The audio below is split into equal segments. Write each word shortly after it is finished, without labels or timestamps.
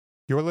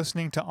You're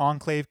listening to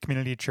Enclave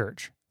Community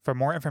Church. For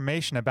more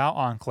information about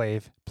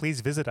Enclave,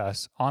 please visit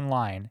us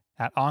online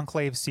at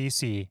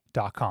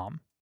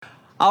enclavecc.com.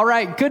 All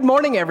right, good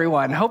morning,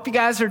 everyone. Hope you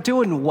guys are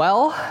doing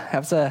well. That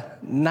was a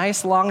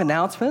nice long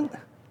announcement.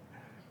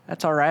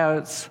 That's all right.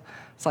 It's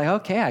like,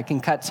 okay, I can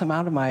cut some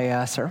out of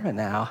my sermon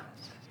now.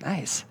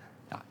 Nice.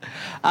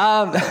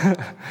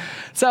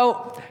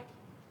 So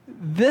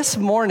this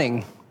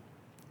morning,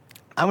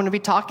 I'm going to be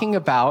talking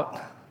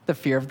about the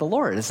fear of the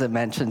Lord, as it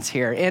mentions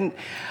here. And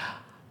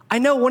I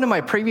know one of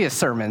my previous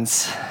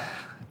sermons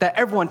that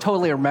everyone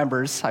totally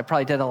remembers. I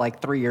probably did it like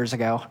 3 years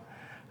ago.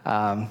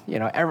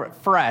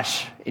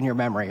 Fresh in your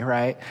memory,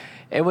 right?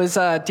 It was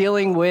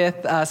dealing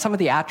with some of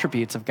the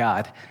attributes of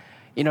God.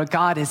 You know,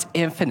 God is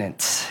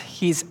infinite.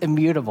 He's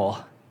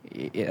immutable.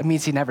 It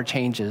means he never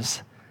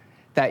changes.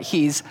 That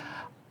he's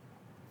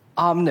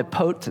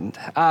omnipotent.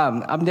 He's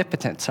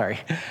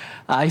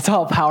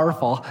all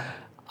powerful.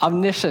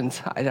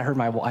 Omniscient. I heard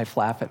my wife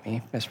laugh at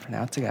me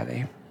mispronouncing that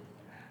name.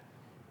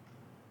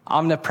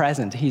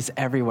 Omnipresent. He's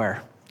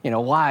everywhere. You know,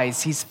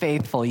 wise, he's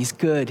faithful, he's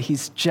good,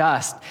 he's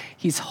just,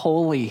 he's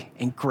holy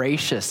and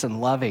gracious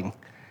and loving.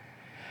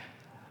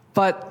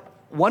 But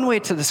one way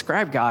to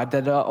describe God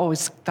that I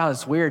always thought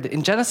was weird,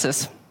 in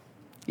Genesis,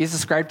 he's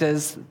described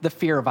as the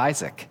fear of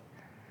Isaac.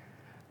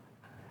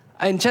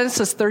 In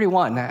Genesis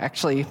 31,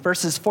 actually,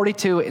 verses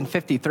 42 and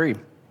 53,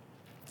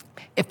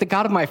 if the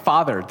God of my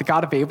father, the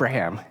God of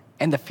Abraham,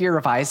 and the fear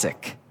of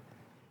Isaac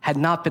had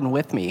not been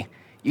with me,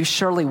 you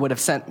surely would have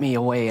sent me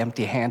away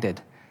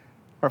empty-handed.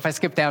 Or if I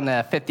skip down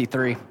to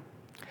 53,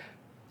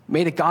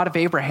 may the God of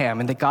Abraham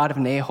and the God of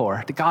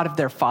Nahor, the God of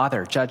their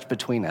father, judge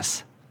between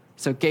us.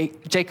 So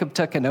Jacob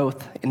took an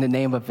oath in the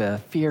name of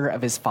the fear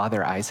of his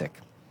father Isaac.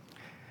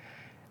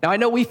 Now I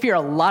know we fear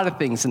a lot of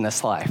things in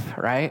this life,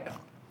 right?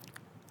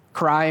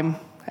 Crime,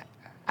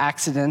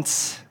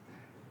 accidents,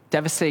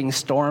 devastating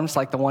storms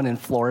like the one in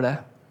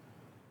Florida,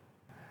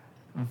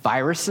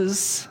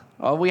 viruses.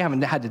 Well, we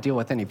haven't had to deal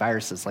with any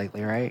viruses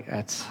lately, right?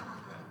 That's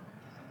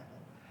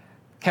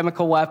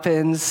chemical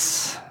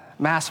weapons,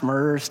 mass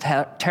murders,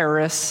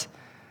 terrorists,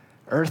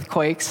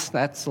 earthquakes.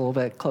 That's a little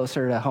bit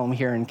closer to home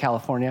here in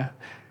California.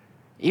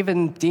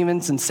 Even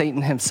demons and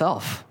Satan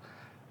himself.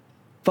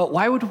 But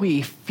why would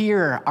we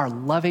fear our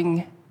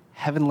loving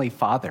Heavenly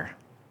Father?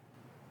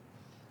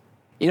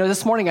 You know,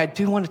 this morning I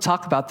do want to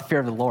talk about the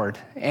fear of the Lord.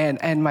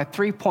 And my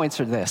 3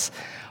 points are this.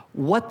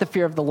 What the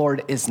fear of the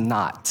Lord is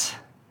not.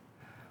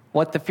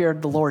 What the fear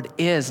of the Lord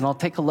is, and I'll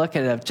take a look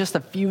at just a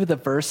few of the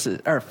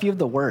verses, or a few of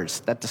the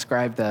words that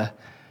describe the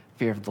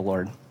fear of the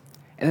Lord.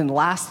 And then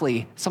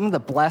lastly, some of the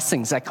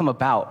blessings that come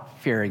about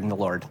fearing the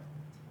Lord.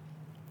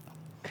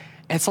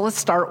 And so let's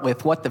start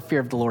with what the fear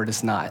of the Lord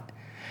is not.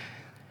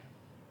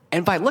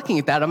 And by looking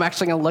at that, I'm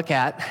actually going to look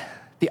at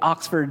the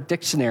Oxford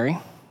Dictionary,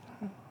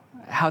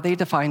 how they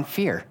define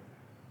fear.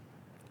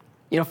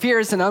 You know, fear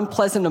is an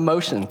unpleasant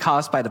emotion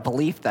caused by the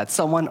belief that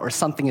someone or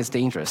something is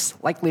dangerous,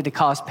 likely to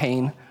cause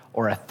pain,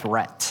 or a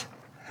threat.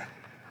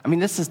 I mean,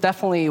 this is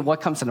definitely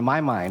what comes into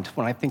my mind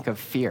when I think of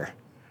fear,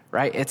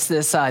 right? It's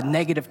this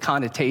negative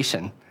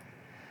connotation.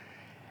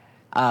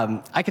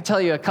 I could tell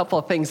you a couple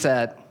of things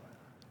that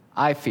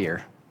I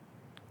fear.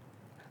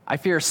 I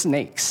fear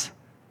snakes.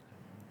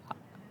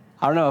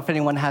 I don't know if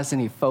anyone has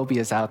any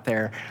phobias out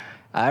there.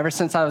 Ever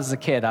since I was a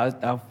kid,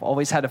 I've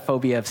always had a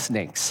phobia of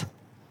snakes.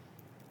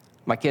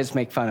 My kids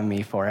make fun of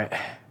me for it.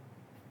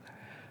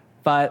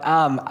 But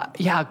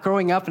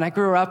growing up, and I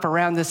grew up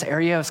around this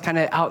area, I was kind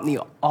of out in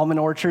the almond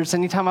orchards.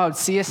 Anytime I would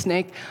see a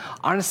snake,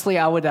 honestly,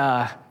 I would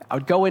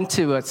go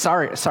into,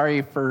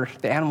 sorry for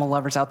the animal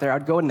lovers out there,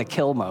 I'd go into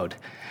kill mode.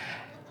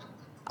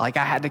 Like,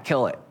 I had to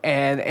kill it.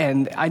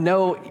 And I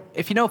know,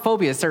 if you know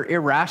phobias, they're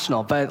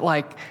irrational, but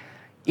like,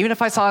 even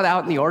if I saw it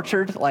out in the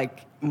orchard, like,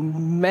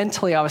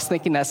 mentally I was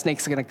thinking that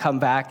snake's gonna come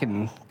back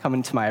and come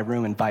into my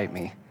room and bite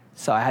me.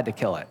 So I had to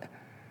kill it.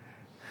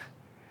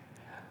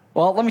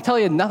 Well, let me tell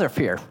you another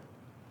fear.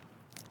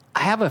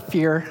 I have a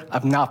fear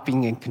of not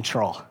being in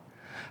control,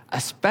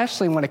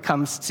 especially when it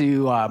comes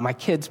to my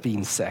kids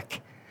being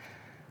sick.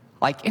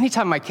 Like,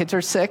 anytime my kids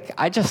are sick,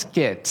 I just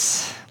get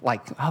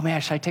like, oh man,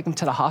 should I take them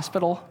to the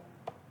hospital?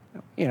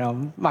 You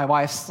know, my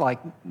wife's like,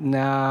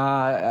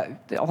 nah,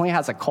 it only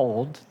has a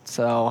cold,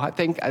 so I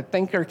think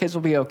our kids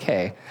will be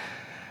okay.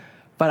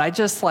 But I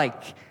just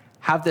like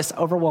have this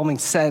overwhelming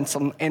sense,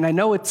 and I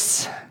know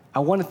I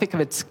want to think of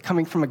it's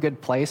coming from a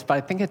good place, but I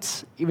think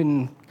it's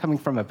even coming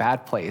from a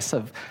bad place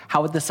of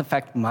how would this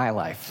affect my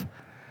life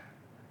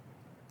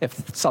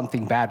if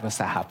something bad was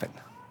to happen.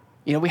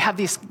 You know, we have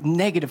these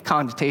negative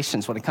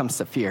connotations when it comes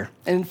to fear.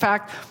 And in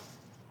fact,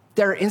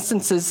 there are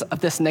instances of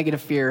this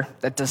negative fear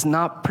that does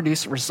not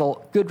produce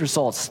good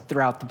results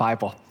throughout the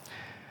Bible.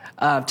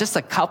 Just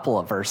a couple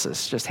of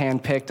verses, just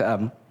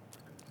handpicked.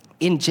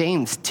 In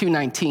James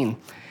 2:19,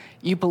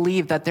 you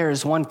believe that there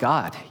is one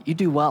God. You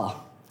do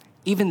well.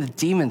 Even the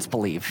demons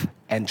believe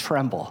and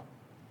tremble.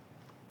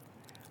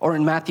 Or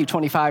in Matthew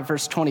 25,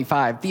 verse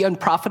 25, the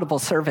unprofitable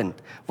servant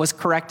was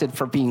corrected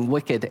for being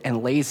wicked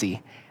and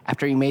lazy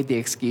after he made the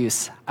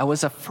excuse, I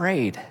was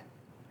afraid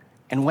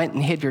and went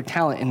and hid your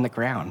talent in the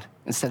ground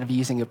instead of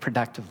using it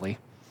productively.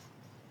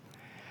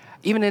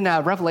 Even in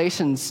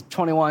Revelations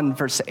 21,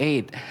 verse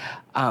 8,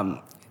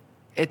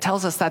 it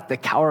tells us that the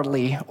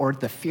cowardly or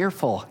the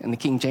fearful in the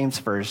King James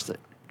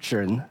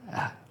Version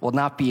will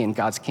not be in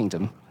God's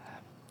kingdom.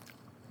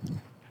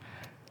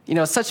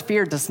 Such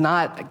fear does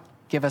not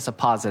give us a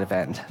positive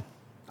end.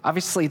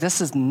 Obviously,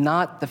 this is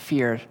not the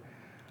fear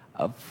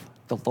of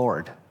the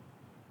Lord.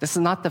 This is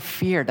not the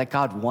fear that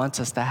God wants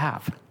us to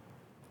have.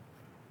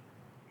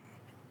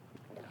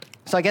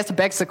 So I guess it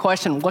begs the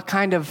question, what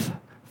kind of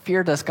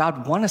fear does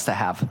God want us to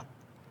have?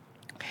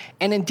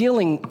 And in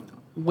dealing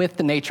with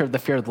the nature of the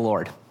fear of the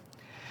Lord,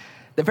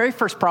 the very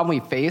first problem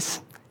we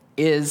face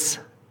is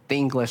the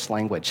English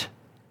language,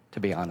 to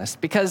be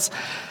honest, because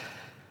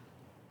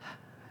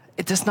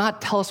it does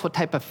not tell us what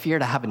type of fear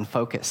to have in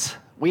focus.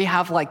 We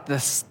have like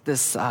this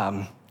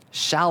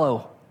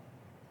shallow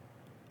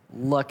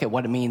look at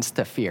what it means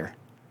to fear.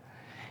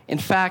 In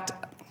fact,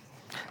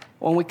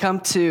 when we come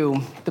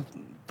to the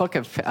book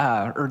of,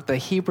 or the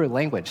Hebrew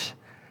language,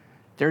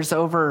 there's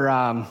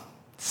over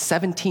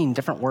 17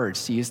 different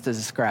words used to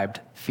describe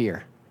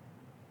fear.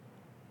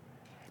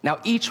 Now,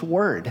 each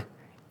word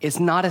is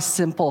not a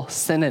simple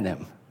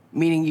synonym,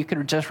 meaning you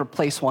could just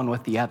replace one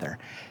with the other.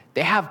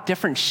 They have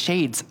different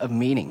shades of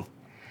meaning.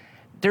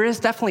 There is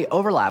definitely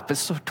overlap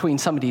between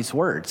some of these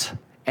words,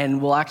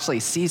 and we'll actually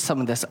see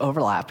some of this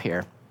overlap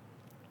here.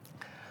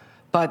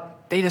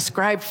 But they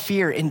describe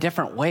fear in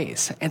different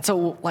ways. And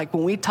so, like,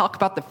 when we talk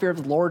about the fear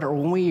of the Lord, or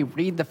when we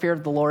read the fear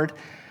of the Lord,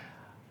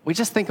 we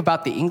just think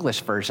about the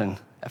English version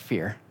of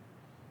fear.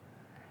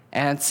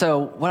 And so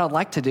what I'd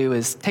like to do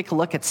is take a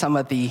look at some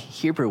of the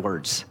Hebrew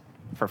words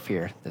for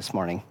fear this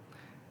morning.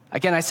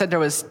 Again, I said there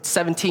was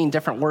 17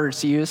 different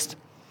words used.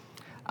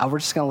 We're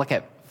just going to look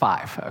at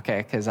 5, okay?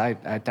 Because I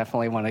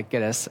definitely want to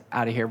get us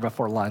out of here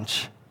before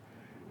lunch.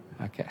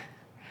 Okay.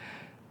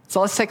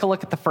 So let's take a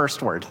look at the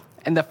first word.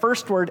 And the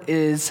first word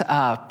is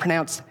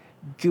pronounced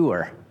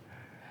gur.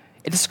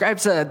 It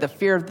describes the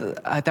fear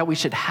that we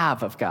should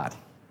have of God.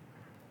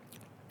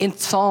 In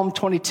Psalm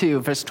 22,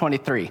 verse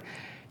 23,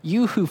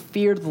 you who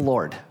fear the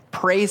Lord,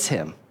 praise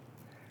him.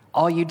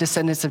 All you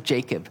descendants of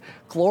Jacob,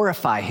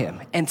 glorify him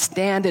and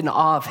stand in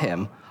awe of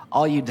him,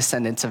 all you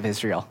descendants of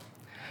Israel.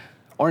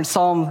 Or in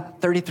Psalm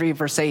 33,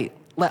 verse 8,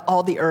 let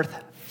all the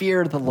earth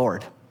fear the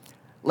Lord.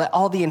 Let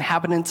all the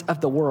inhabitants of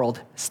the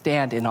world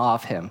stand in awe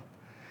of him.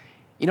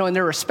 In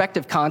their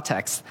respective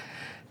contexts,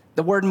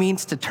 the word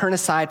means to turn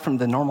aside from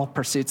the normal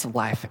pursuits of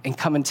life and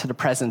come into the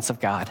presence of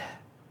God.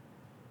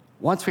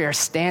 Once we are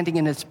standing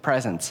in his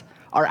presence,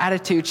 our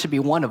attitude should be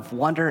one of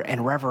wonder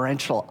and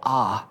reverential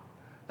awe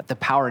at the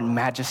power and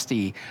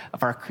majesty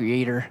of our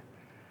Creator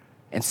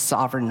and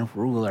sovereign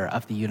ruler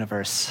of the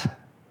universe.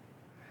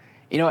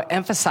 It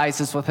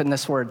emphasizes within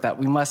this word that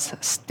we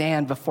must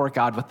stand before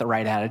God with the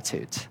right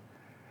attitudes.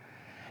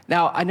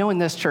 Now, I know in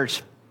this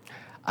church,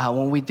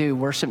 when we do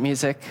worship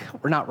music,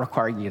 we're not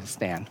requiring you to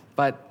stand,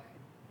 but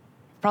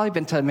you've probably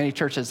been to many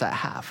churches that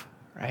have,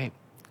 right?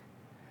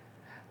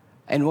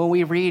 And when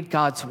we read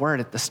God's word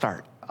at the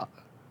start,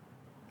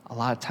 a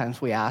lot of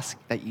times we ask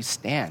that you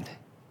stand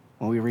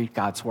when we read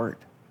God's word.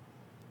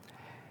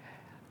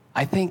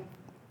 I think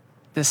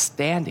this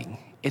standing,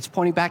 it's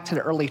pointing back to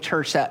the early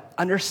church that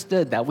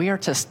understood that we are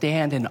to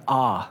stand in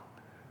awe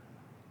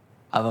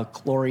of a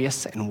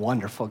glorious and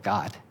wonderful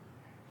God.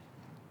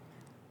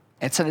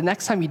 And so the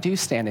next time you do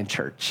stand in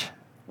church,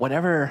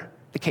 whatever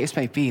the case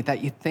may be,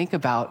 that you think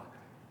about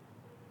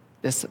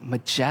this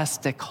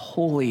majestic,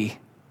 holy,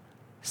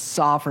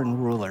 sovereign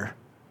ruler.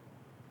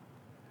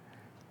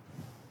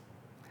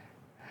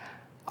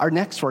 Our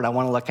next word I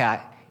want to look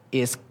at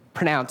is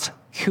pronounced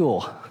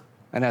cool.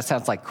 And that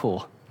sounds like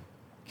cool.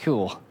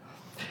 Cool.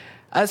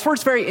 This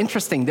word's very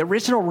interesting. The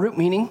original root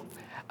meaning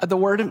of the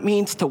word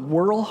means to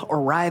whirl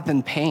or writhe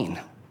in pain.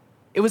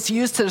 It was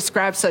used to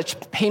describe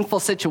such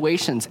painful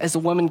situations as a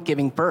woman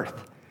giving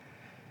birth.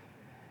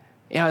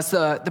 As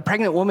the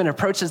pregnant woman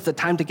approaches the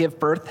time to give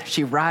birth,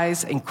 she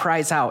writhes and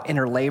cries out in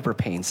her labor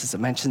pains, as it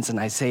mentions in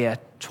Isaiah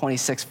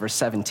 26, verse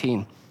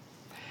 17.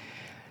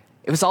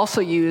 It was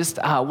also used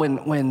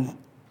when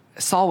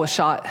Saul was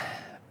shot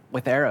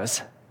with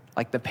arrows,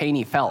 like the pain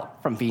he felt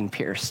from being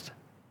pierced.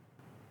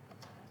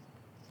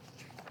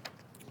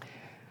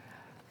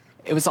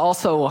 It was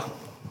also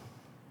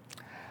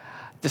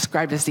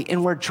described as the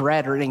inward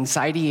dread or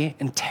anxiety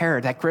and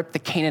terror that gripped the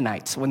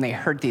Canaanites when they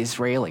heard the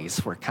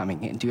Israelis were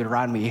coming in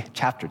Deuteronomy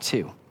chapter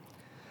 2.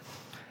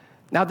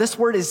 Now, this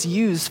word is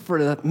used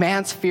for the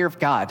man's fear of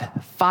God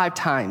 5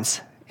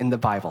 times in the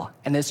Bible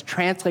and is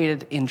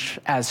translated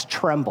as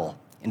tremble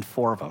in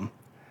 4 of them.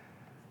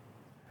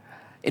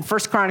 In 1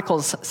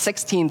 Chronicles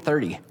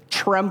 16:30,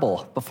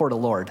 tremble before the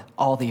Lord,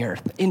 all the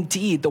earth.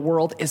 Indeed, the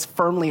world is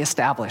firmly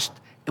established.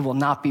 It will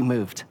not be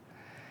moved.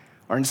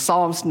 Or in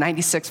Psalms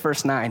 96,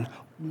 verse 9,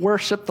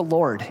 worship the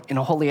Lord in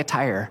a holy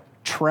attire.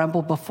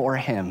 Tremble before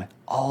him,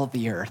 all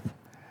the earth.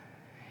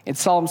 In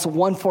Psalms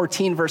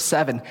 114, verse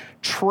 7,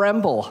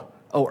 tremble,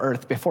 O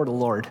earth, before the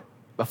Lord,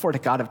 before the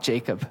God of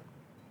Jacob.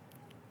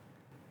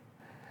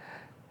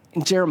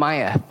 In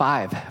Jeremiah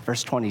 5,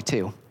 verse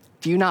 22,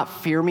 do you not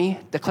fear me,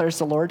 declares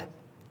the Lord?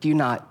 Do you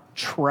not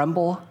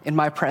tremble in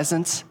my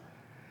presence?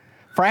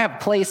 For I have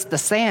placed the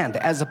sand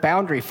as a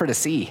boundary for the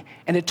sea,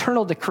 an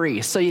eternal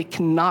decree, so you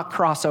cannot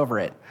cross over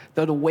it.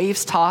 Though the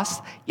waves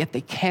toss, yet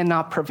they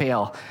cannot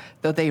prevail.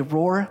 Though they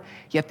roar,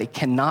 yet they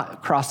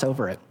cannot cross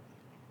over it.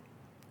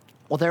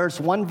 Well, there's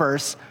one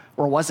verse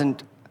where it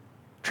wasn't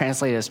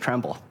translated as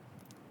tremble.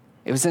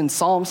 It was in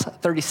Psalms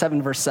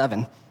 37, verse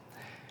 7.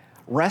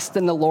 Rest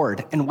in the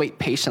Lord and wait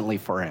patiently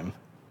for him.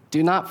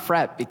 Do not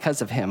fret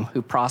because of him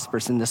who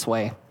prospers in this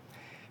way,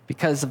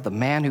 because of the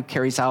man who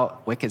carries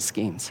out wicked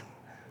schemes.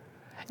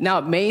 Now,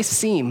 it may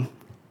seem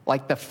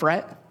like the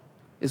fret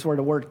is where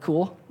the word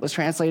cool was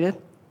translated.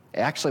 It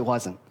actually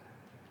wasn't.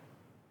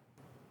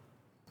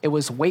 It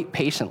was wait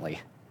patiently.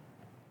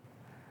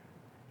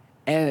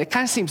 And it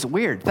kind of seems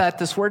weird that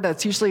this word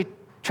that's usually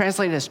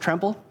translated as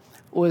tremble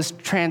was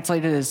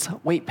translated as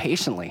wait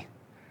patiently.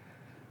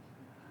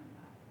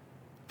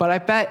 But I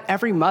bet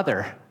every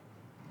mother,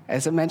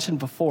 as I mentioned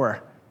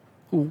before,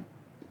 who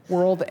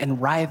whirled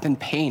and writhed in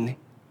pain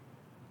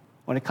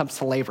when it comes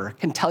to labor,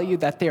 can tell you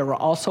that they are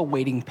also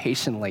waiting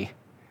patiently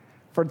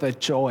for the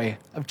joy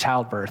of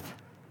childbirth.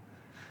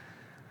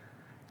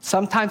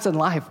 Sometimes in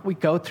life, we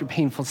go through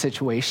painful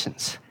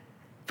situations,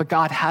 but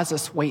God has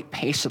us wait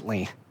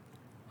patiently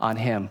on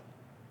him.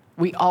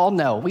 We all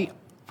know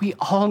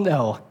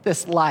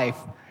this life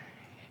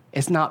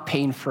is not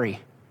pain-free.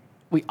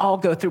 We all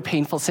go through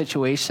painful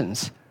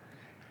situations.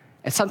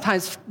 And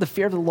sometimes the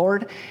fear of the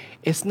Lord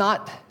is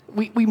not,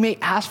 we may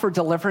ask for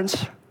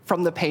deliverance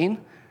from the pain,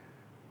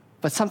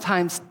 but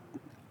sometimes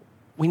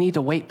we need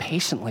to wait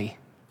patiently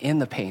in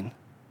the pain,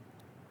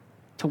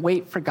 to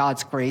wait for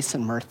God's grace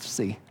and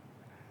mercy.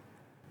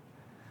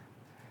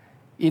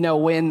 You know,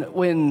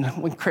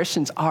 when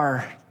Christians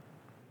are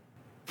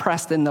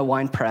pressed in the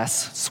wine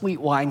press,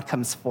 sweet wine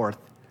comes forth,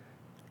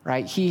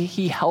 right?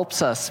 He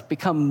helps us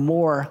become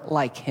more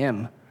like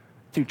him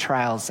through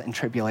trials and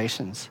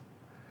tribulations.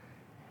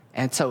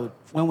 And so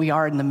when we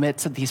are in the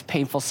midst of these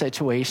painful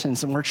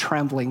situations and we're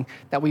trembling,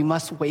 that we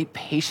must wait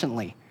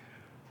patiently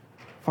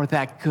for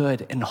that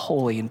good and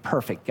holy and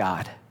perfect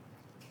God.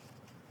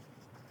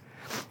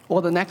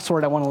 Well, the next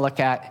word I want to look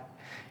at,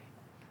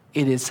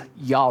 it is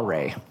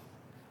Yahweh.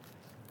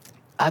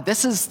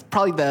 This is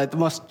probably the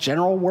most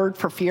general word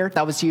for fear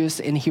that was used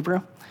in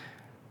Hebrew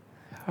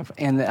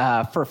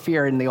and for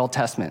fear in the Old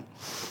Testament.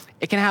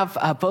 It can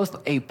have both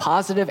a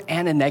positive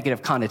and a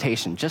negative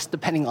connotation, just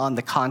depending on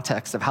the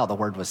context of how the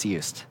word was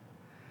used.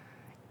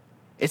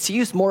 It's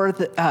used for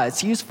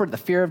the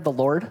fear of the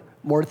Lord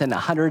more than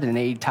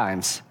 180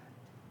 times.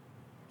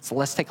 So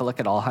let's take a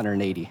look at all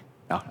 180.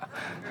 No.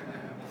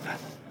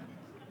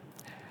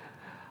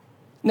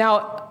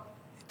 Now,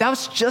 that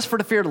was just for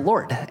the fear of the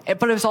Lord,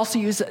 but it was also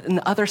used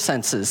in other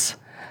senses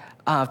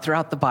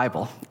throughout the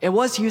Bible. It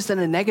was used in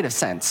a negative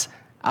sense.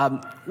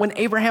 When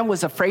Abraham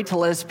was afraid to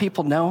let his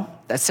people know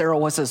that Sarah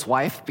was his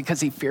wife because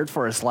he feared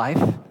for his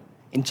life,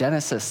 in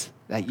Genesis,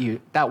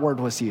 that word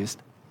was used.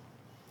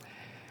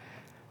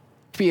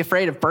 To be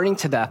afraid of burning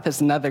to death is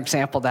another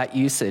example of that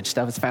usage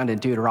that was found in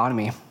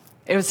Deuteronomy.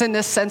 It was in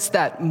this sense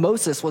that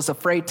Moses was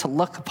afraid to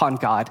look upon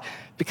God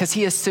because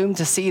he assumed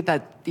to see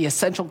that the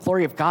essential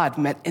glory of God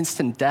meant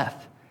instant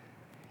death.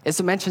 As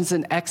it mentions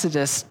in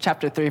Exodus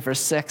chapter 3, verse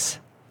 6,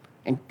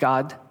 and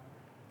God,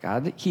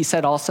 he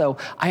said also,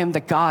 I am the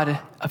God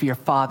of your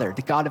father,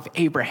 the God of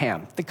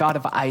Abraham, the God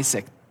of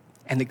Isaac,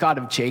 and the God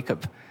of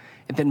Jacob.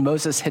 And then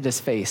Moses hid his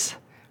face,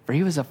 for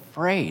he was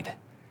afraid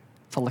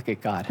to look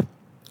at God.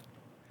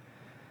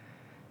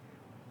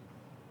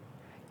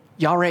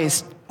 Yahweh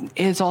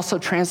is also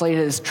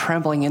translated as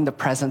trembling in the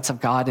presence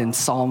of God in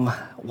Psalm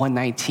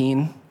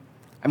 119.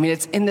 I mean,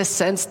 it's in this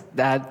sense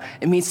that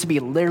it means to be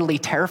literally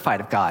terrified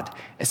of God.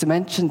 As it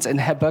mentions in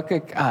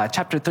Habakkuk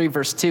chapter 3,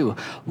 verse 2,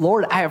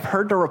 Lord, I have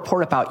heard the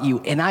report about you,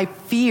 and I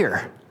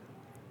fear.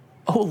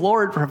 Oh,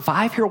 Lord,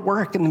 revive your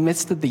work in the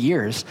midst of the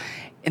years.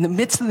 In the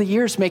midst of the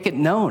years, make it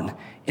known.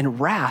 In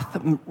wrath,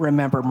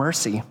 remember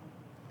mercy.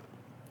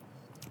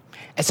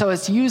 And so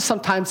it's used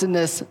sometimes in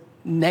this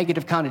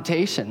negative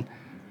connotation,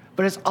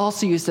 but it's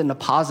also used in a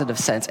positive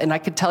sense. And I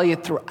can tell you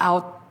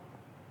throughout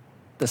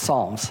the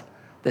Psalms,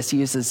 this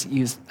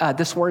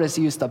word is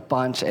used a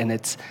bunch, and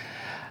it's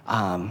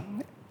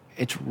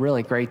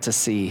really great to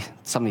see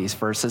some of these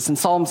verses. In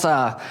Psalms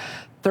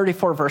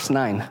 34, verse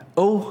 9,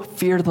 oh,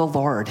 fear the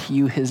Lord,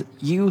 you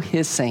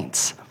his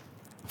saints.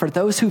 For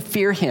those who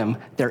fear him,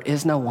 there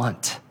is no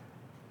want.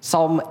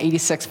 Psalm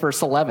 86,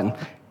 verse 11,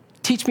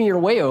 teach me your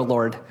way, O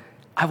Lord.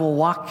 I will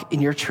walk in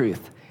your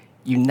truth.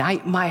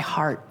 Unite my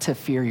heart to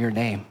fear your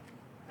name.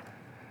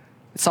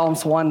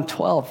 Psalms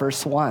 112,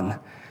 verse 1,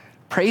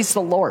 praise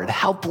the Lord.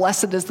 How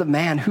blessed is the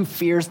man who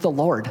fears the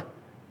Lord,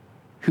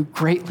 who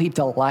greatly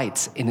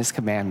delights in his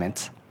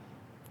commandments.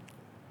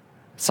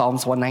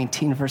 Psalms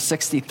 119, verse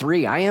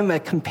 63, I am a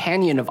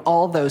companion of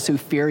all those who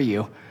fear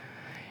you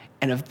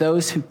and of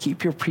those who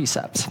keep your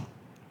precepts.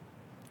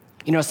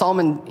 You know,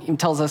 Solomon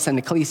tells us in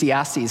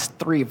Ecclesiastes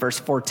 3, verse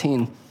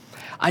 14,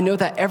 I know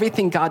that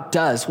everything God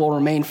does will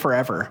remain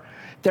forever.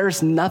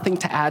 There's nothing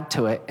to add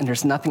to it, and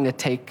there's nothing to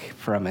take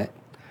from it.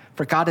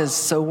 For God has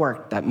so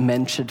worked that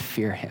men should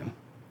fear him.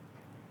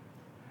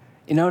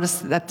 You notice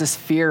that this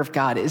fear of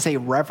God is a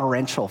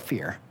reverential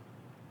fear.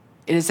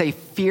 It is a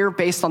fear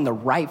based on the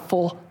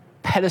rightful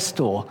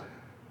pedestal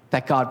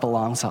that God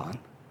belongs on.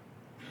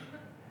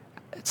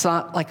 It's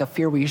not like a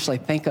fear we usually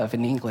think of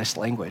in the English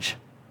language.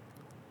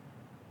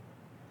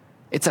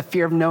 It's a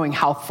fear of knowing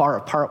how far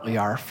apart we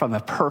are from a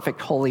perfect,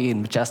 holy,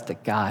 and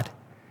majestic God.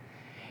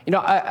 You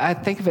know, I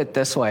think of it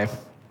this way.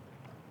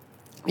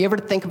 You ever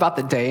think about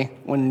the day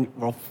when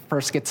we'll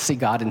first get to see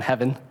God in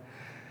heaven,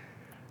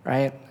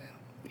 right?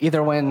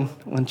 Either when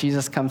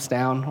Jesus comes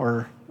down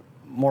or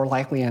more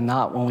likely than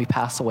not when we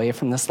pass away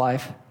from this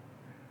life.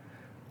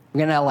 We're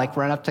going to like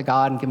run up to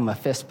God and give him a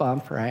fist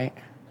bump, right?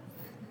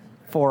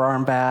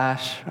 Forearm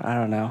bash, I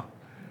don't know.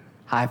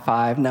 High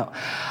five, no.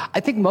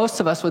 I think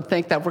most of us would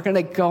think that we're going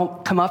to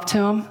come up to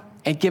him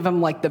and give him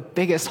like the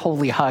biggest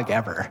holy hug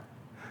ever,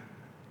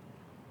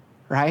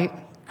 right?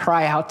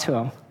 Cry out to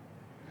him.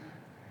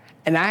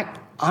 And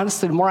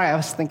honestly, the more I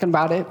was thinking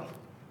about it,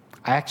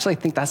 I actually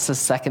think that's the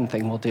second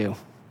thing we'll do.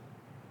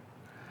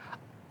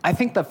 I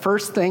think the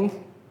first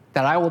thing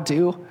that I will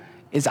do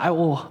is I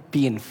will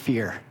be in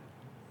fear.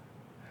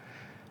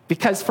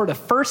 Because for the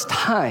first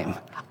time,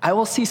 I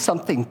will see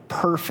something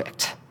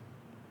perfect.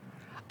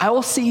 I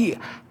will see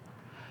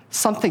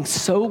something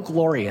so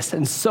glorious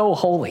and so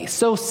holy,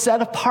 so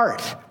set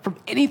apart from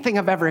anything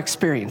I've ever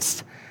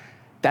experienced,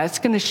 that it's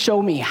going to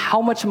show me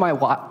how much of my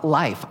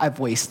life I've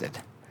wasted,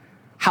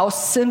 how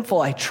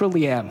sinful I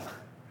truly am.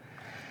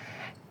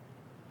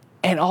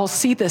 And I'll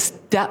see this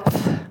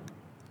depth,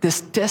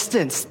 this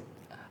distance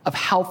of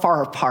how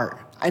far apart.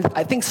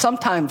 I think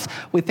sometimes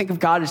we think of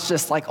God as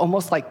just like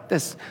almost like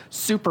this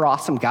super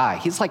awesome guy.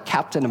 He's like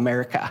Captain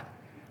America,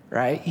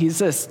 right? He's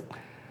this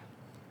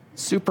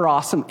super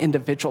awesome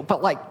individual,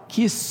 but like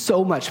he's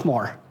so much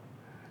more.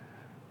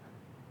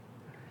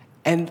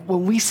 And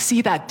when we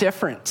see that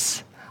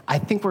difference, I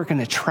think we're going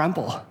to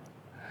tremble.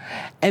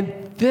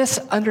 And this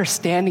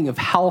understanding of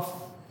how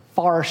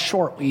far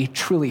short we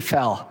truly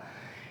fell,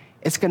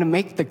 it's going to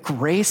make the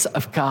grace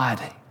of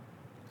God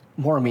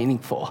more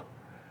meaningful.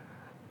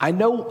 I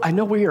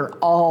know we are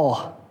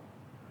all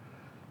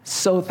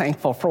so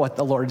thankful for what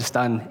the Lord has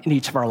done in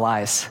each of our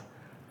lives.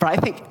 But I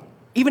think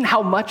even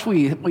how much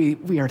we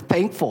are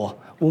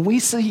thankful when we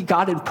see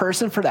God in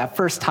person for that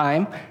first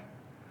time,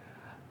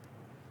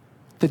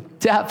 the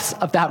depths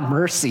of that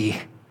mercy,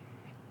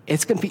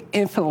 it's going to be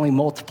infinitely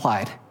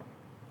multiplied.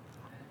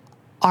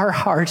 Our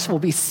hearts will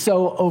be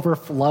so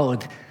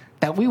overflowed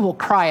that we will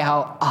cry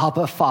out,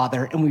 Abba,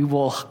 Father, and we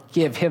will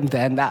give him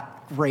then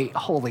that great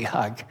holy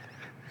hug.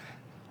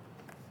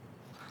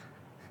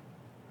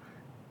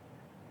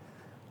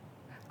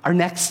 Our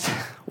next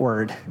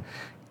word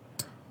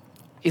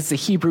is the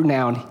Hebrew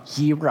noun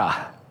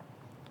yirah.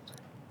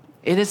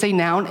 It is a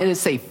noun, it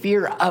is a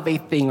fear of a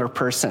thing or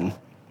person.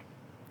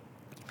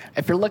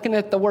 If you're looking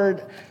at the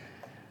word,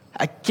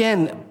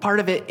 again, part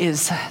of it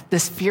is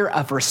this fear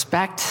of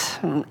respect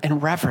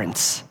and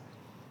reverence.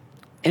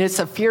 And it's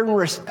a fear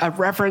and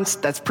reverence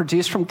that's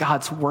produced from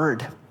God's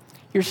word.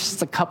 Here's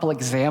just a couple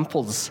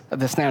examples of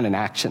this noun in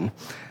action.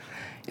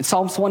 In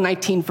Psalms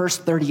 119, verse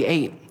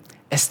 38,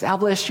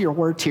 establish your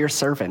word to your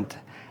servant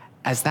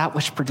as that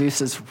which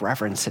produces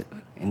reverence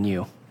in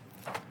you.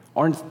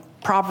 Or in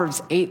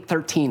Proverbs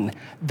 8:13,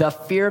 the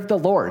fear of the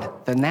Lord,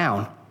 the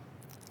noun,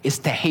 is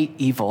to hate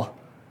evil.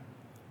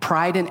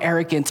 Pride and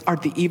arrogance are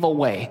the evil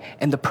way,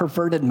 and the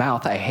perverted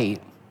mouth I hate.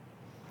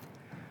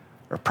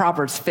 Or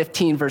Proverbs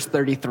 15, verse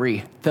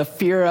 33, the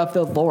fear of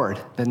the Lord,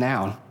 the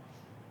noun,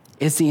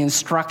 is the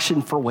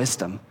instruction for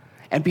wisdom,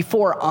 and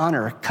before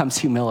honor comes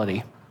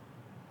humility.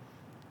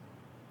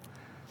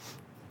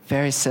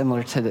 Very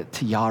similar to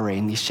Yahweh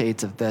in these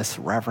shades of this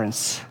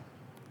reverence.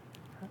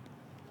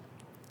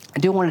 I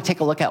do want to take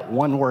a look at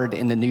one word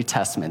in the New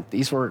Testament.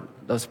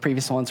 Those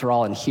previous ones were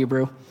all in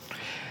Hebrew.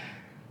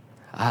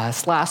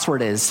 This last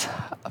word is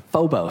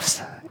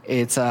phobos.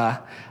 It's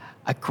a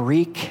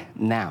Greek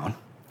noun.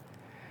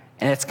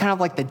 And it's kind of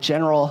like the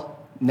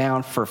general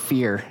noun for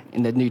fear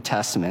in the New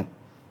Testament.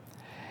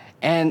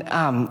 And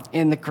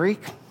in the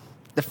Greek,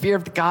 the fear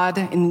of God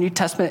in the New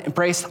Testament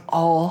embraced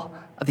all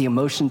of the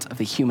emotions of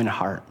the human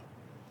heart.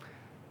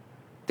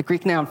 The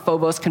Greek noun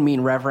phobos can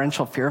mean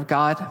reverential fear of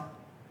God,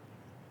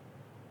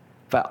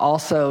 but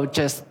also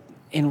just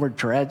inward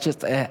dread.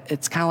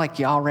 It's kind of like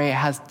Yahweh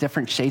has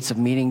different shades of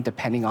meaning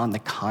depending on the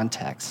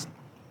context.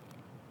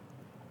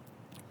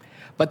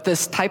 But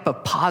this type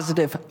of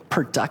positive,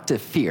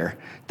 productive fear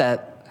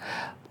that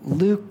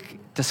Luke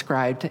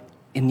described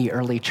in the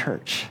early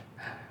church.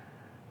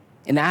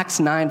 In Acts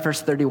 9,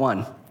 verse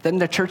 31, then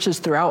the churches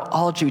throughout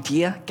all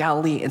Judea,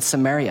 Galilee, and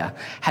Samaria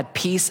had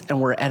peace and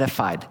were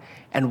edified,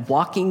 and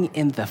walking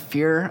in the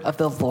fear of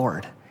the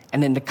Lord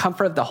and in the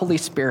comfort of the Holy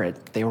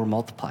Spirit, they were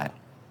multiplied.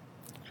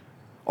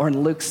 Or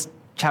in Luke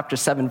chapter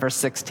 7, verse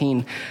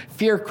 16,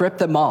 fear gripped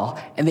them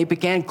all, and they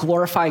began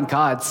glorifying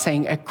God,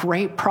 saying, a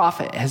great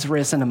prophet has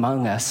risen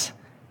among us,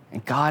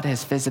 and God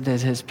has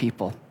visited his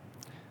people.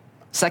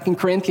 2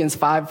 Corinthians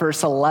 5,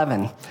 verse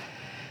 11.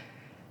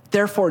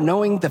 Therefore,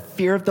 knowing the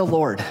fear of the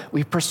Lord,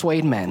 we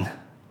persuade men,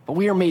 but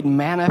we are made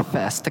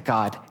manifest to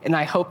God, and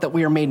I hope that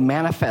we are made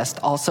manifest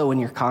also in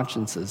your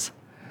consciences.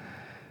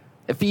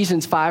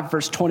 Ephesians 5,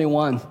 verse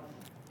 21.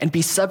 And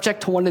be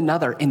subject to one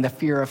another in the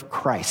fear of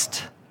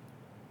Christ.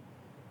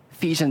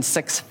 Ephesians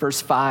 6,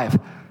 verse 5.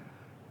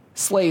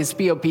 Slaves,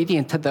 be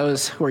obedient to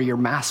those who are your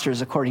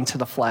masters according to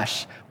the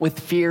flesh,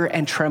 with fear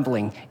and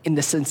trembling, in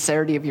the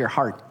sincerity of your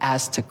heart,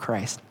 as to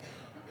Christ.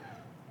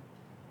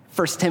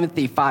 1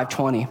 Timothy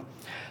 5:20.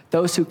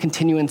 Those who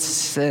continue in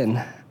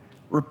sin,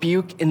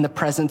 rebuke in the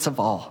presence of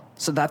all,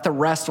 so that the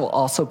rest will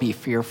also be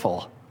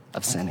fearful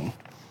of sinning.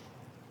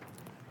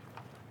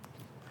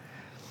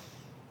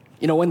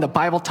 You know, when the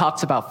Bible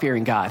talks about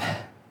fearing God,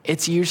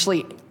 it's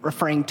usually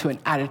referring to an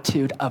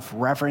attitude of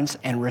reverence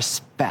and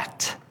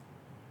respect,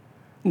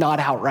 not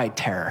outright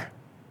terror.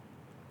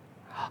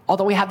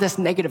 Although we have this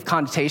negative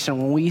connotation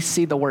when we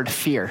see the word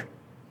fear.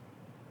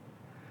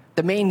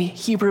 The main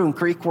Hebrew and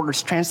Greek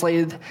words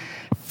translated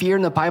fear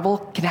in the Bible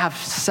can have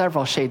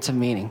several shades of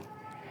meaning.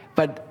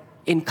 But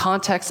in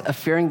context of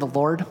fearing the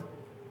Lord,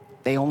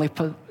 they only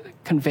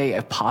convey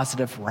a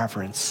positive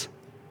reverence.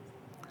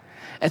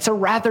 And so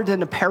rather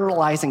than a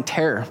paralyzing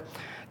terror,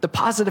 the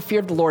positive fear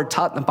of the Lord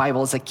taught in the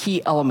Bible is a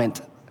key element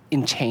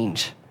in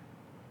change.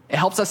 It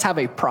helps us have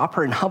a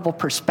proper and humble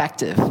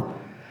perspective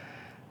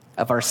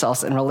of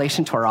ourselves in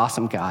relation to our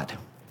awesome God.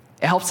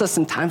 It helps us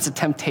in times of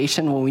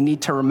temptation when we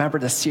need to remember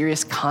the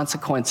serious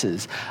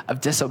consequences of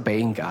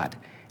disobeying God.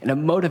 And it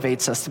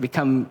motivates us to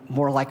become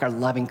more like our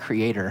loving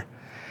Creator.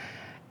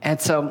 And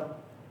so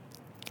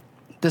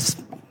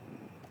this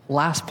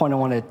last point I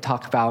want to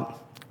talk about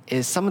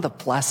is some of the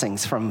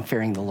blessings from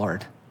fearing the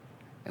Lord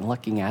and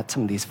looking at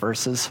some of these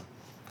verses.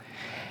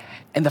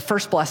 And the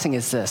first blessing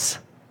is this: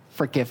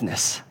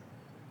 forgiveness.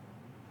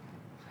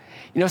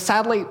 You know,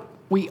 sadly,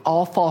 we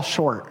all fall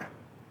short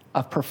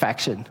of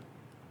perfection.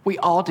 We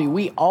all do.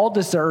 We all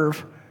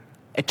deserve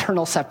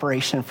eternal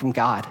separation from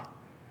God.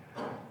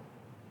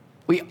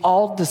 We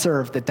all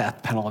deserve the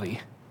death penalty.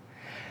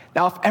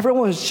 Now, if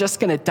everyone was just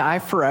going to die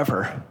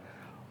forever,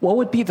 what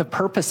would be the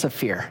purpose of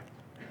fear?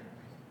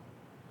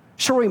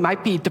 Sure, we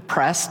might be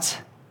depressed,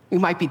 we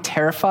might be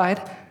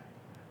terrified,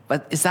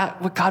 but is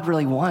that what God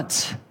really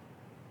wants?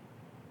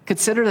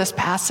 Consider this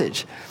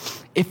passage.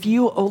 If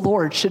you, O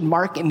Lord, should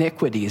mark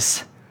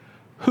iniquities,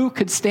 who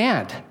could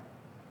stand?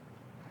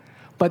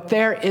 But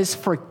there is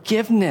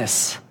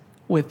forgiveness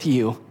with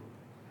you,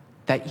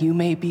 that you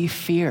may be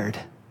feared.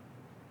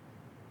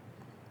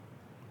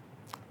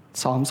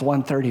 Psalms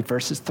 130,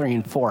 verses 3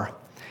 and 4.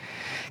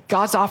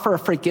 God's offer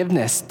of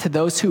forgiveness to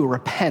those who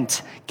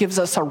repent gives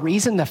us a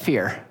reason to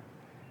fear,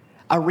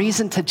 a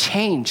reason to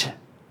change.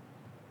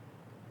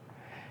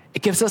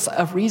 It gives us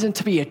a reason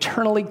to be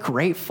eternally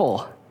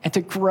grateful and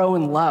to grow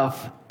in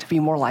love, to be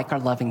more like our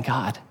loving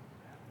God.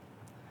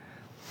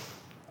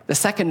 The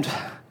second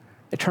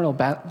eternal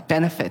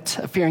benefit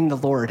of fearing the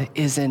Lord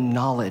is in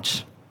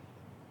knowledge.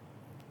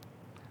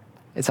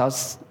 As I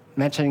was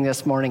mentioning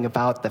this morning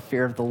about the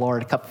fear of the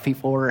Lord, a couple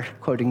people were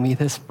quoting me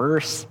this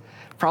verse.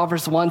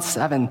 Proverbs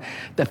 1:7,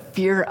 the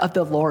fear of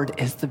the Lord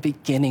is the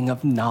beginning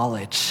of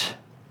knowledge.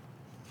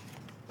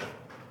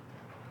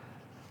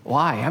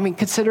 Why? I mean,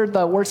 consider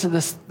the words of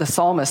the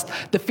psalmist.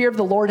 The fear of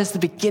the Lord is the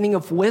beginning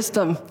of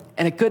wisdom,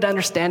 and a good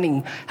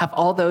understanding have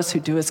all those who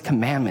do his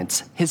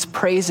commandments. His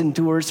praise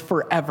endures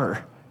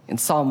forever, in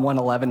Psalm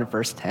 111,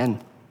 verse 10.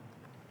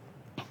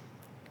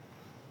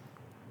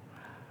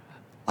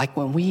 Like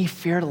when we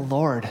fear the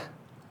Lord,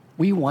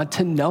 we want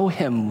to know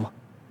him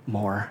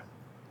more,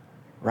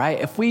 right?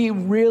 If we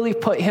really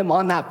put him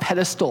on that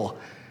pedestal,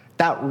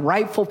 that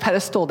rightful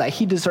pedestal that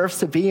he deserves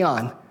to be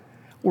on,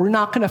 we're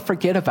not going to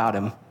forget about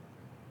him.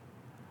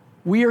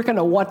 We are going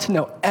to want to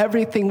know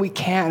everything we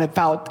can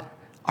about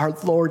our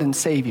Lord and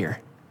Savior.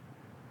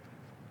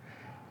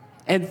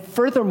 And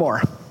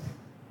furthermore,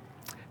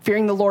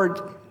 fearing the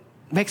Lord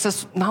makes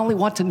us not only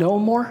want to know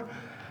more,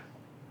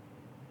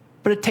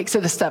 but it takes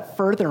it a step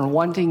further in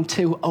wanting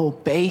to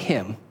obey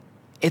him.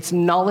 It's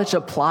knowledge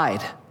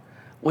applied,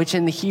 which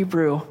in the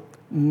Hebrew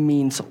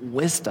means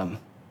wisdom.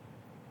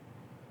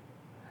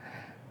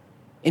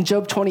 In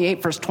Job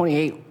 28, verse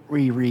 28,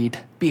 we read,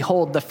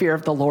 behold, the fear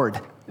of the Lord,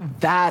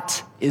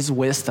 that is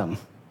wisdom.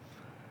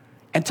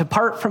 And to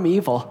part from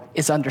evil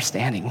is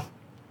understanding.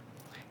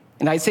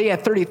 In Isaiah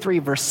 33,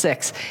 verse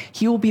 6,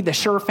 he will be the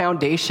sure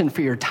foundation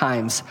for your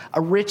times,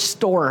 a rich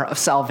store of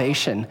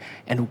salvation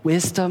and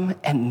wisdom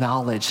and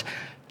knowledge.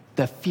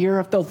 The fear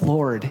of the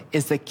Lord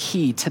is the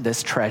key to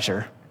this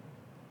treasure.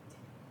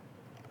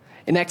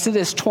 In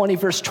Exodus 20,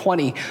 verse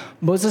 20,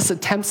 Moses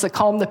attempts to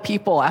calm the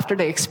people after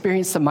they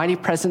experience the mighty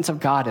presence of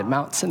God at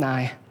Mount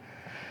Sinai.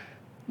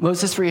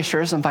 Moses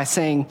reassures them by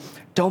saying,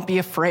 don't be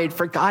afraid,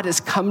 for God has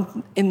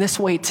come in this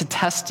way to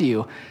test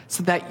you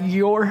so that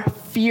your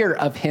fear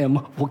of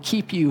him will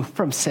keep you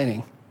from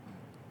sinning.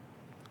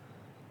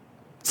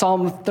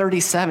 Psalm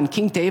 37,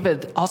 King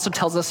David also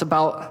tells us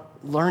about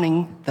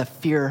learning the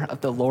fear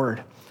of the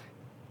Lord.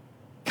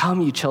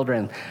 Come, you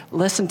children,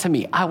 listen to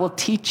me. I will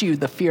teach you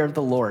the fear of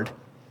the Lord.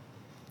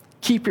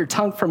 Keep your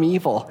tongue from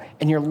evil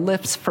and your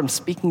lips from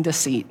speaking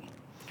deceit.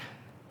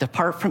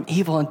 Depart from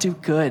evil and do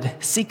good.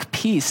 Seek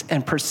peace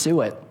and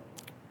pursue it.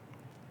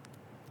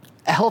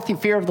 A healthy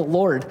fear of the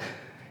Lord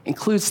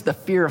includes the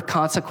fear of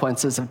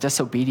consequences of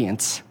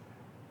disobedience.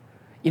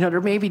 There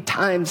may be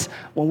times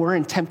when we're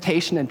in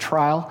temptation and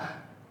trial,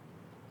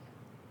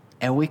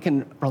 and we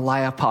can rely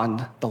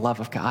upon the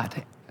love of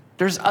God.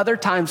 There's other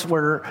times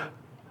where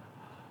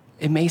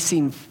it may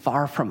seem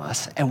far from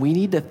us, and we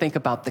need to think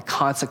about the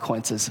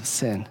consequences of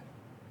sin.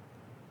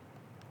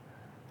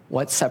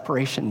 What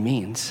separation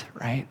means,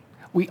 right?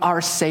 We are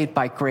saved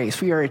by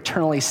grace. We are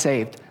eternally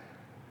saved.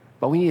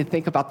 But we need to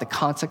think about the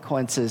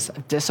consequences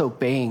of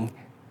disobeying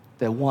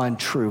the one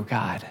true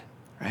God,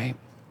 right?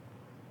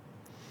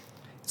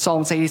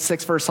 Psalms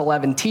 86, verse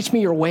 11, teach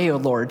me your way, O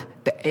Lord,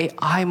 that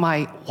I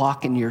might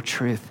walk in your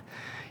truth.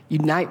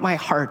 Unite my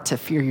heart to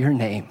fear your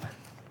name.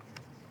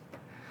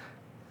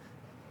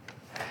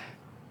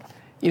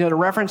 The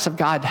reverence of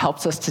God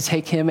helps us to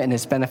take him and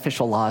his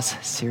beneficial laws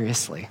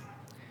seriously.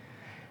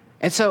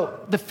 And so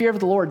the fear of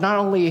the Lord not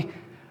only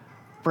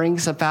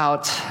brings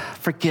about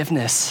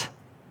forgiveness,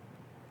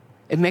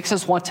 it makes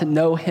us want to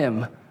know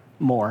him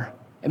more.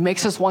 It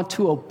makes us want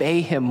to obey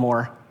him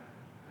more.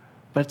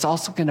 But it's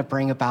also going to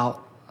bring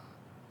about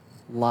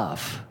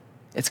love.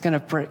 It's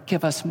going to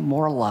give us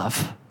more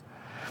love.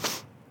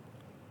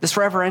 This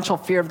reverential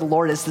fear of the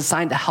Lord is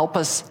designed to help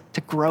us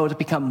to grow, to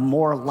become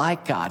more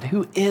like God,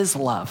 who is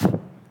love.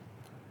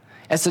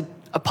 As the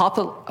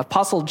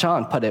Apostle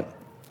John put it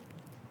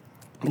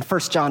in 1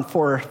 John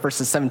 4,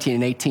 verses 17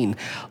 and 18,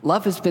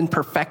 love has been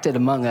perfected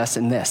among us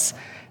in this,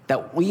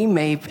 that we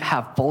may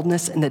have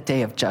boldness in the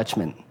day of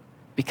judgment,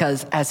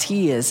 because as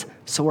he is,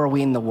 so are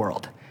we in the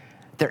world.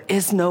 There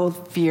is no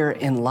fear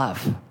in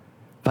love,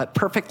 but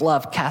perfect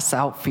love casts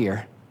out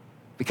fear,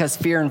 because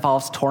fear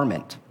involves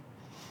torment.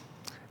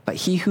 But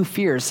he who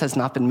fears has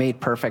not been made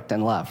perfect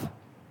in love.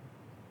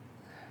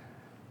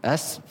 That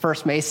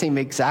verse may seem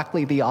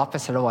exactly the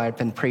opposite of what I've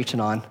been preaching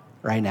on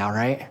right now,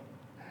 right?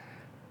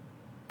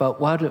 But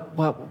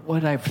what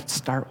would I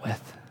start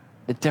with?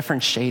 The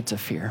different shades of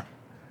fear.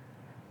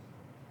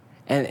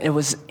 And it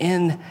was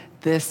in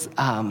this,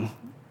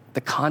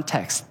 the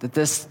context that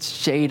this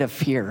shade of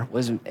fear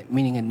was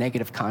meaning a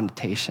negative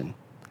connotation.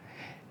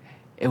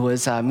 It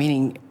was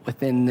meaning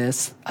within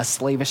this a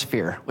slavish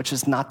fear, which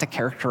is not to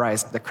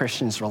characterize the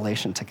Christian's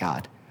relation to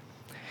God.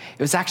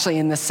 It was actually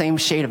in the same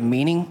shade of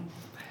meaning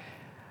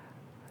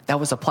that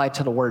was applied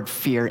to the word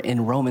fear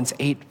in Romans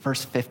 8,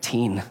 verse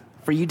 15.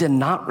 For you did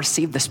not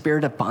receive the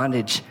spirit of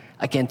bondage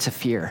again to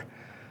fear,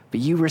 but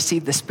you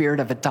received the spirit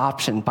of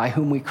adoption by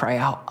whom we cry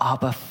out,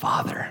 Abba,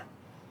 Father.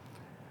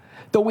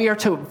 Though we are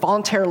to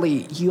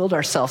voluntarily yield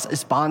ourselves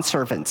as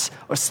bondservants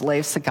or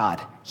slaves to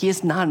God, he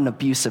is not an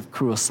abusive,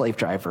 cruel slave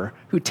driver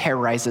who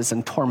terrorizes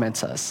and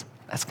torments us.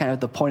 That's kind of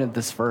the point of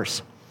this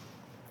verse.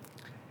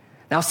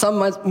 Now,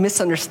 some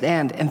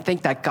misunderstand and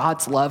think that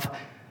God's love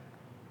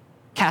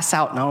casts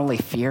out not only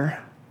fear,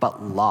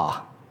 but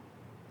law.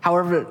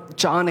 However,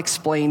 John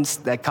explains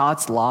that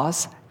God's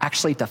laws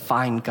actually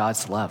define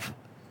God's love.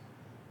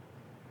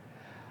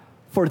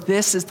 For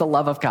this is the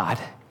love of God,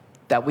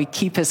 that we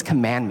keep his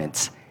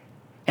commandments,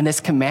 and his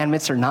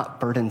commandments are not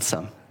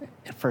burdensome,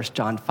 in 1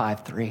 John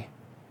 5:3.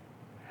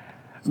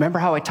 Remember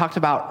how I talked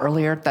about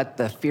earlier that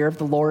the fear of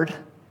the Lord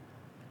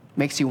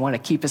makes you want to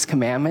keep his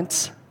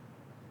commandments?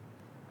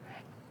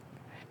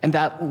 And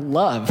that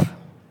love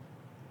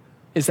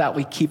is that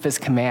we keep his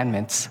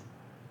commandments.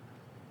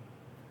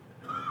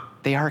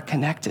 They are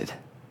connected.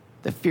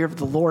 The fear of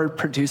the Lord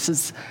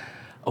produces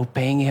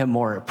obeying him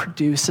more. It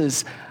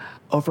produces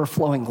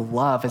overflowing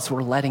love as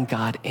we're letting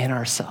God in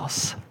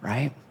ourselves,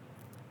 right?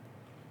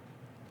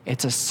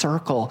 It's a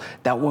circle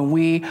that when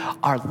we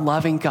are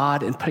loving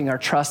God and putting our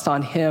trust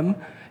on him,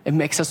 it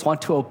makes us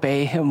want to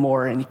obey him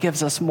more, and he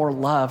gives us more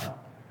love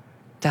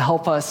to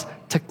help us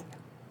to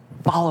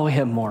follow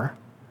him more.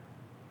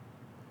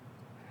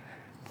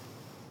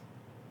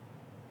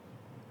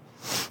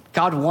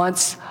 God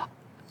wants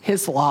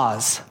his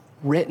laws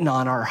written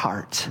on our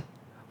heart.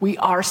 We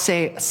are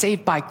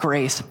saved by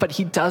grace, but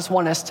he does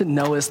want us to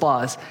know his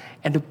laws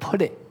and to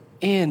put it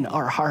in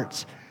our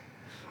hearts,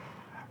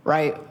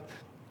 right?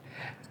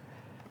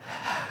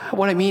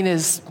 What I mean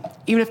is,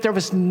 even if there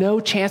was no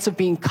chance of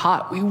being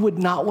caught, we would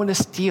not want to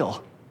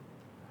steal.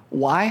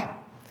 Why?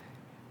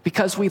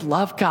 Because we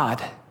love God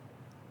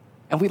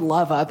and we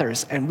love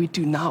others, and we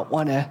do not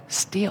want to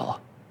steal,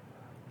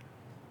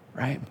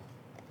 right?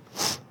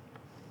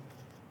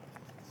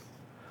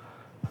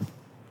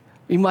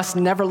 We must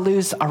never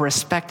lose our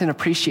respect and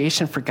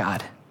appreciation for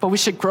God, but we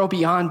should grow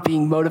beyond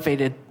being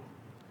motivated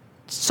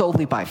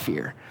solely by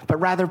fear, but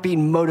rather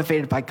being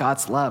motivated by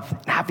God's love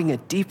and having a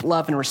deep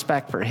love and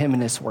respect for him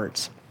and his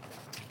words.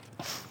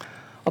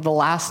 Well, the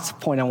last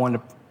point I want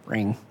to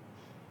bring,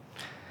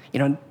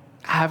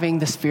 having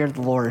this fear of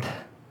the Lord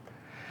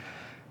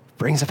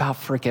brings about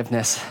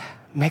forgiveness,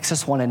 makes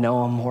us want to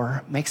know him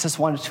more, makes us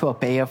want to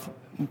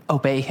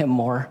obey him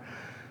more.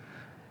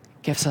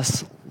 gives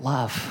us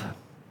love,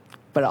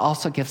 but it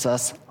also gives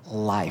us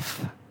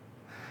life.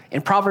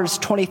 In Proverbs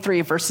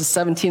 23, verses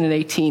 17 and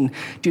 18,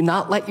 do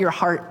not let your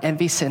heart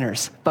envy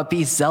sinners, but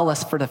be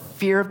zealous for the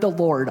fear of the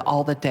Lord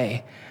all the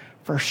day.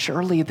 For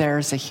surely there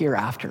is a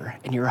hereafter,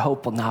 and your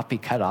hope will not be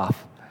cut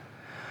off.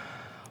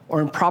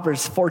 Or in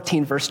Proverbs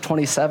 14, verse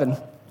 27,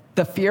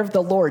 the fear of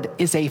the Lord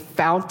is a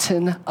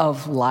fountain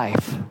of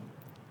life,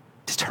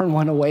 to turn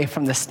one away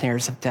from the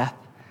snares of death.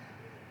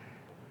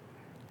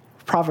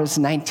 Proverbs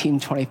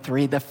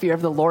 19:23, the fear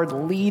of the Lord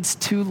leads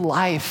to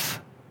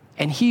life,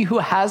 and he who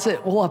has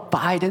it will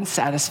abide in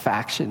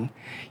satisfaction.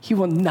 He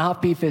will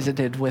not be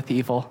visited with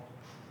evil.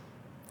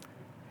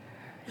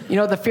 You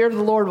know, the fear of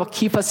the Lord will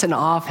keep us in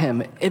awe of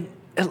him. It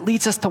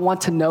leads us to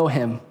want to know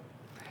him.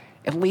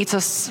 It leads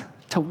us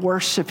to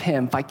worship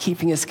him by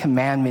keeping his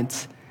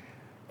commandments.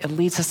 It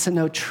leads us to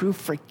know true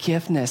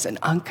forgiveness and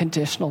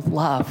unconditional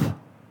love.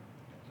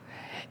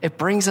 It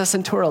brings us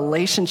into a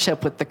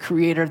relationship with the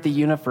creator of the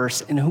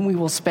universe, in whom we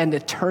will spend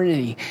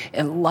eternity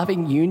in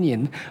loving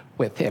union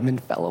with him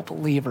and fellow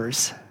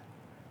believers.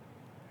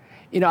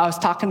 You know, I was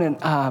talking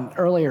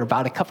earlier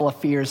about a couple of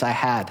fears I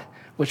had,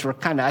 which were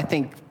kind of, I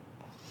think,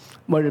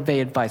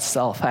 motivated by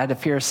self. I had a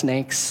fear of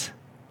snakes,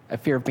 a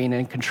fear of being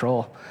in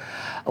control.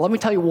 Let me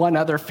tell you one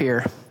other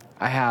fear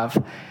I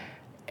have,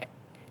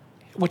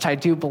 which I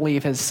do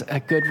believe is a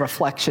good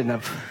reflection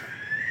of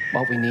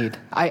what we need.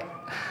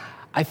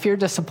 I fear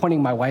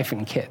disappointing my wife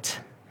and kids.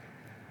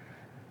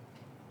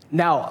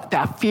 Now,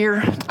 that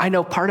fear, I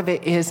know part of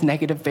it is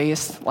negative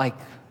based, like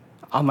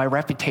on my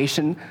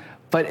reputation,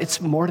 but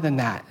it's more than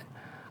that.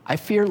 I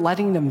fear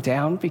letting them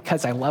down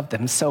because I love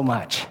them so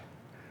much.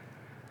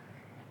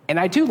 And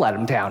I do let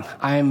them down.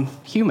 I'm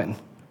human,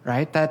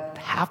 right? That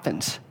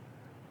happens.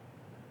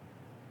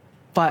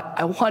 But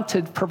I want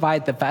to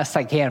provide the best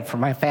I can for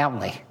my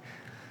family.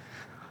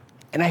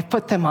 And I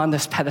put them on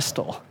this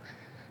pedestal.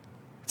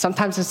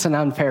 Sometimes it's an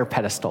unfair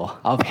pedestal,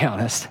 I'll be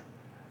honest.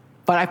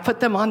 But I put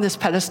them on this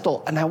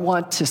pedestal and I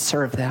want to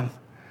serve them.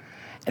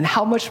 And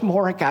how much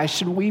more, guys,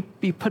 should we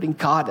be putting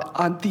God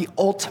on the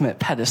ultimate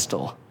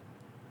pedestal?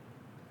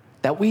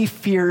 That we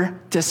fear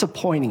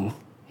disappointing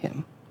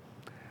him.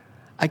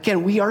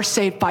 Again, we are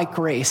saved by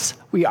grace.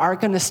 We are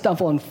going to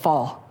stumble and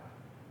fall.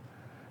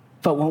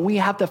 But when we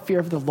have the fear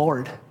of the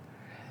Lord,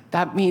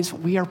 that means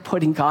we are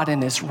putting God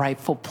in his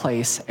rightful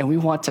place, and we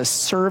want to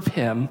serve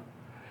him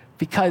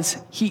because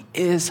he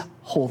is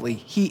holy.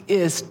 He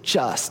is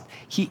just.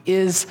 He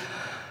is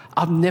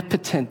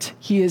omnipotent.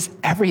 He is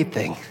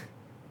everything.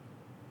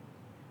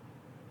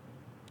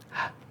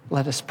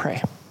 Let us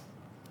pray.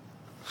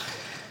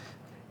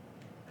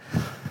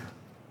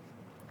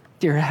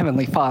 Dear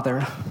Heavenly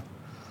Father,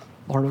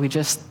 Lord, we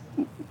just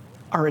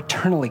are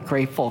eternally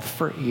grateful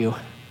for you.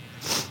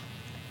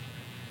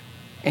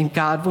 And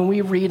God, when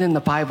we read in the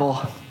Bible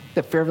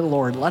the fear of the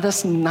Lord, let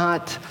us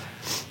not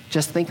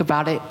just think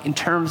about it in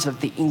terms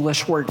of the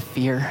English word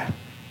fear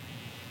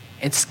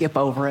and skip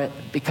over it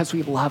because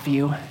we love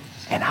you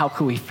and how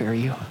could we fear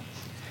you?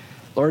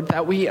 Lord,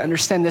 that we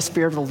understand this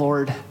fear of the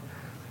Lord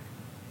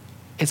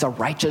is a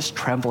righteous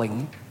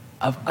trembling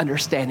of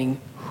understanding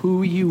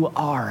who you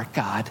are,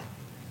 God.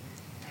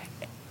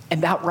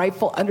 And that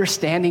rightful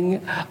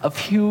understanding of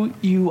who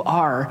you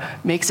are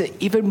makes it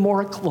even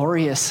more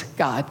glorious,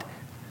 God,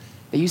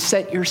 that you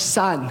sent your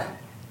Son,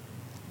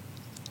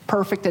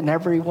 perfect in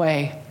every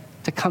way,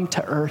 to come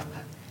to earth.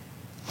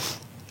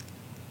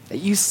 That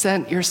you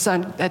sent your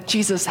Son, that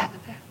Jesus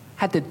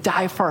had to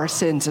die for our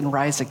sins and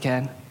rise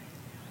again,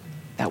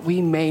 that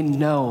we may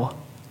know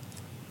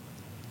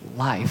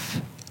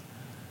life.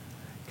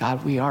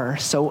 God, we are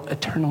so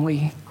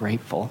eternally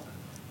grateful.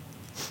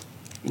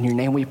 In your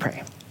name we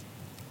pray.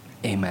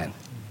 Amen.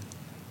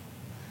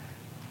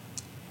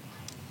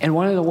 And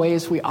one of the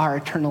ways we are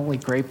eternally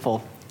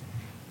grateful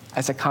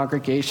as a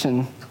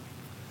congregation,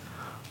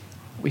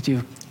 we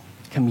do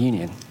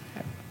communion.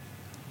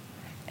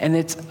 And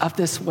it's of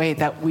this way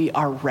that we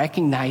are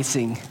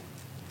recognizing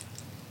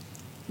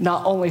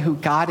not only who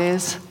God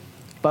is,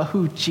 but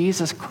who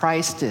Jesus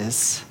Christ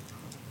is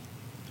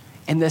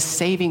and the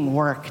saving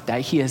work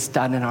that he has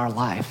done in our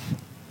life.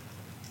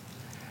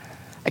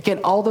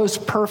 Again, all those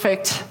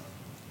perfect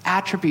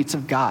attributes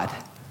of God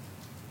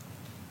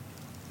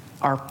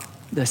are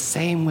the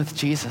same with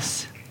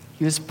Jesus.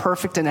 He was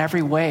perfect in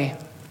every way.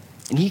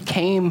 And he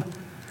came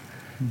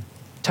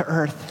to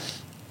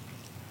earth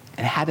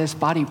and had his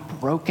body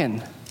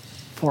broken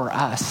for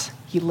us.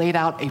 He laid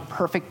out a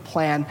perfect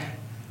plan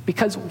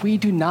because we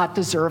do not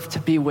deserve to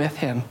be with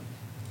him.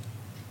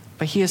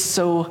 But he is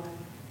so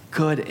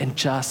good and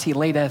just. He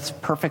laid out his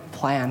perfect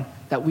plan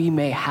that we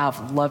may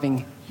have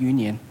loving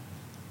union.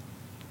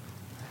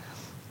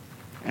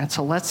 And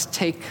so let's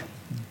take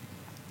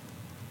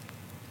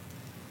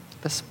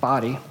this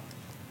body,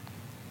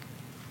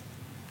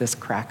 this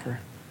cracker,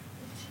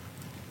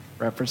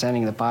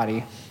 representing the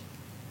body,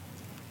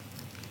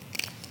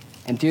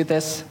 and do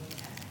this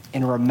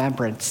in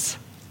remembrance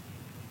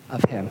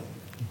of him.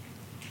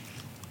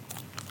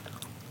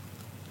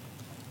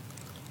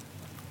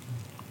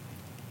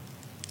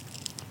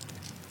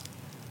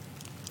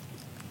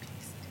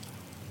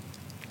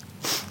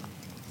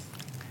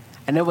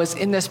 And it was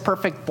in this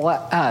perfect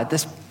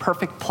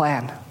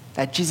plan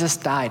that Jesus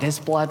died. His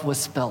blood was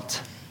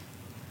spilt.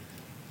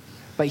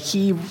 But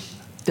he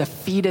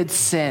defeated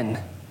sin.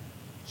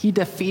 He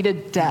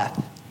defeated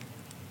death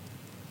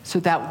so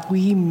that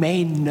we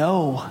may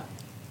know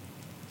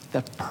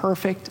the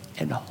perfect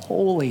and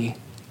holy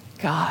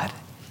God.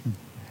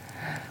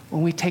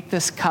 When we take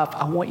this cup,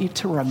 I want you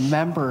to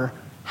remember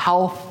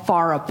how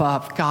far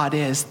above God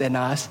is than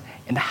us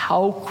and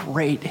how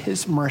great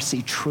his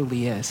mercy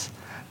truly is.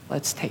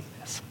 Let's take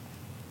this.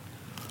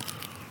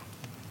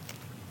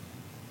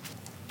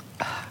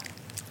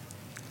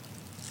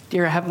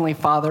 Dear Heavenly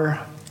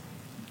Father,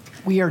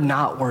 we are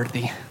not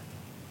worthy,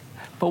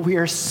 but we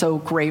are so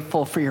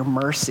grateful for your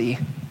mercy.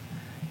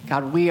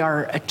 God, we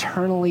are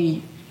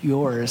eternally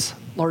yours.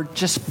 Lord,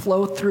 just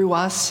flow through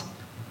us.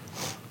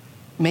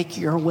 Make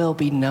your will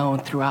be known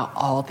throughout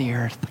all the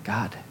earth,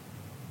 God.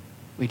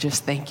 We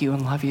just thank you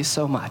and love you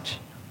so much.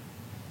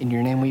 In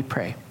your name we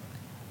pray.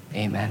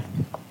 Amen.